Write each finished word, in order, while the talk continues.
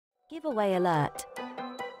Giveaway alert.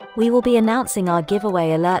 We will be announcing our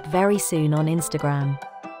giveaway alert very soon on Instagram.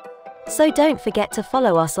 So don't forget to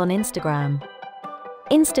follow us on Instagram.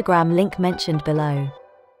 Instagram link mentioned below.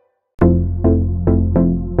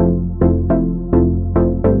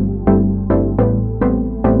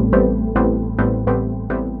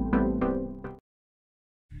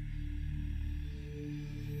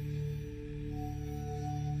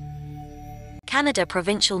 Canada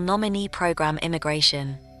Provincial Nominee Program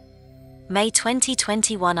Immigration. May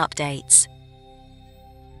 2021 updates.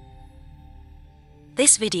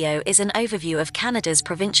 This video is an overview of Canada's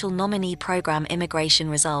Provincial Nominee Program immigration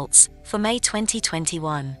results for May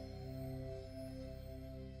 2021.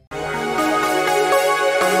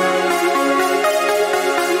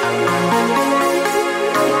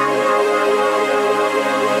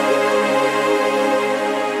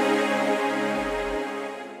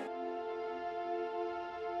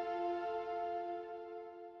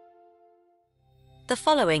 The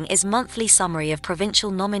following is monthly summary of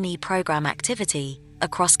Provincial Nominee Program activity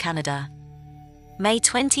across Canada. May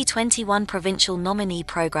 2021 Provincial Nominee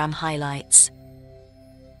Program highlights.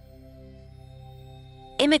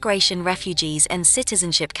 Immigration, Refugees and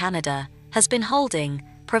Citizenship Canada has been holding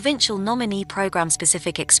Provincial Nominee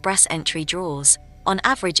Program-specific Express Entry draws on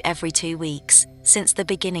average every 2 weeks since the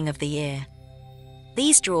beginning of the year.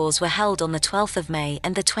 These draws were held on the 12th of May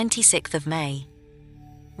and the 26th of May.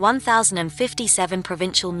 1,057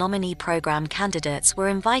 Provincial Nominee Program candidates were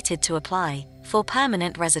invited to apply for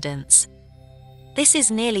permanent residence. This is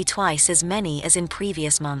nearly twice as many as in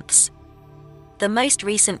previous months. The most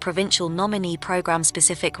recent Provincial Nominee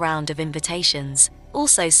Program-specific round of invitations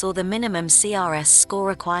also saw the minimum CRS score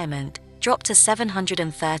requirement drop to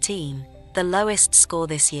 713, the lowest score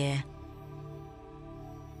this year.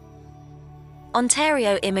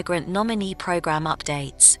 Ontario Immigrant Nominee Program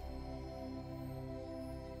updates.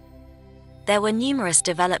 There were numerous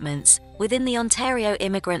developments within the Ontario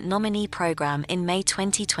Immigrant Nominee Program in May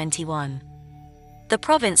 2021. The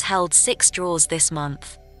province held 6 draws this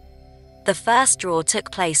month. The first draw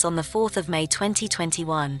took place on the 4th of May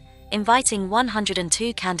 2021, inviting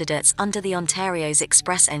 102 candidates under the Ontario's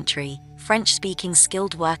Express Entry, French-speaking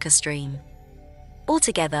skilled worker stream.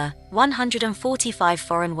 Altogether, 145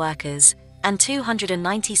 foreign workers and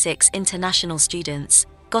 296 international students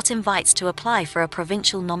got invites to apply for a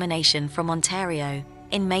provincial nomination from Ontario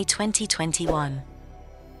in May 2021.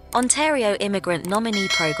 Ontario Immigrant Nominee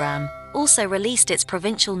Program also released its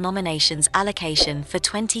provincial nominations allocation for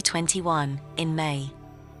 2021 in May.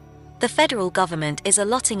 The federal government is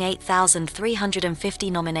allotting 8,350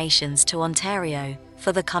 nominations to Ontario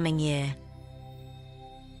for the coming year.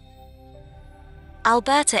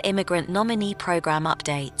 Alberta Immigrant Nominee Program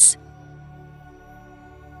updates.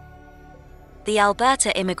 The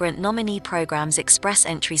Alberta Immigrant Nominee Program's Express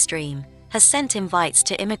Entry stream has sent invites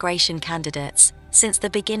to immigration candidates since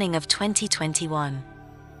the beginning of 2021.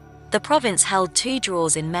 The province held 2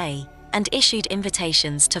 draws in May and issued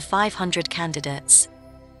invitations to 500 candidates.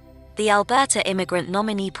 The Alberta Immigrant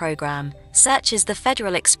Nominee Program searches the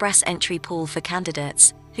federal Express Entry pool for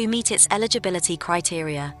candidates who meet its eligibility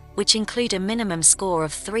criteria, which include a minimum score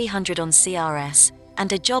of 300 on CRS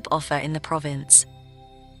and a job offer in the province.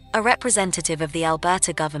 A representative of the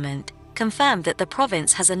Alberta government confirmed that the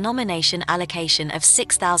province has a nomination allocation of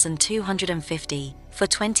 6,250 for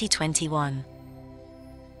 2021.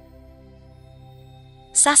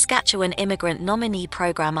 Saskatchewan Immigrant Nominee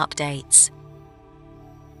Program updates.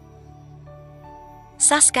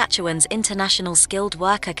 Saskatchewan's International Skilled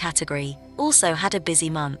Worker category also had a busy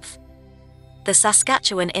month. The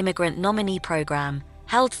Saskatchewan Immigrant Nominee Program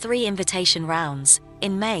held 3 invitation rounds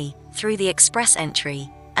in May through the Express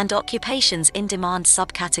Entry and Occupations in Demand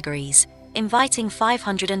subcategories, inviting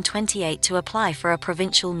 528 to apply for a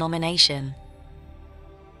provincial nomination.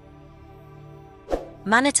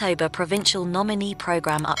 Manitoba Provincial Nominee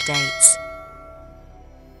Program updates.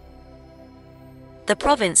 The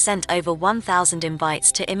province sent over 1,000 invites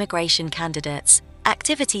to immigration candidates.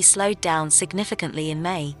 Activity slowed down significantly in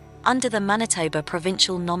May under the Manitoba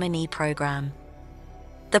Provincial Nominee Program.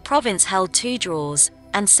 The province held 2 draws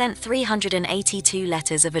and sent 382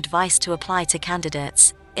 letters of advice to apply to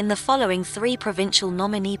candidates in the following 3 Provincial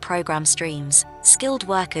Nominee Program streams: Skilled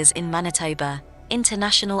Workers in Manitoba,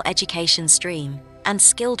 International Education Stream, and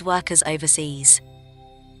Skilled Workers Overseas.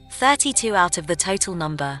 32 out of the total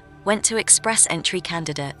number went to Express Entry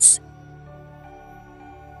candidates.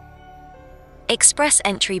 Express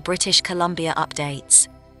Entry British Columbia updates.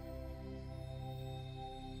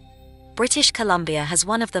 British Columbia has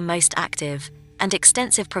one of the most active and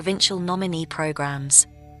extensive provincial nominee programs.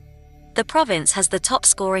 The province has the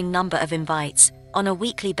top-scoring number of invites on a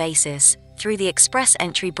weekly basis, through the Express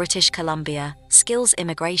Entry British Columbia, Skills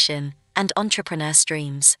Immigration, and Entrepreneur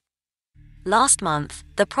streams. Last month,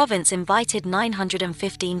 the province invited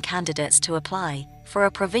 915 candidates to apply for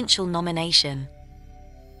a provincial nomination.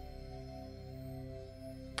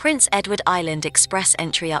 Prince Edward Island Express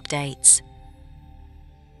Entry updates.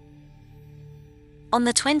 On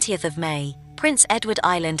the 20th of May, Prince Edward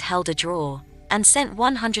Island held a draw and sent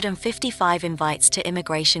 155 invites to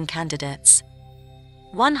immigration candidates.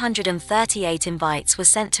 138 invites were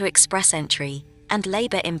sent to Express Entry and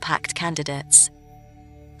Labour Impact candidates.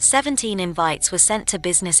 17 invites were sent to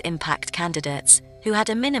Business Impact candidates who had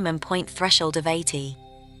a minimum point threshold of 80.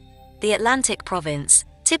 The Atlantic Province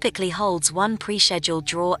typically holds one pre-scheduled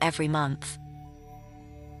draw every month.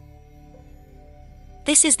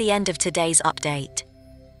 This is the end of today's update.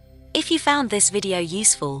 If you found this video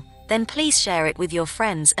useful, then please share it with your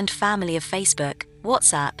friends and family of Facebook,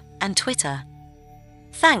 WhatsApp, and Twitter.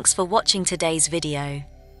 Thanks for watching today's video.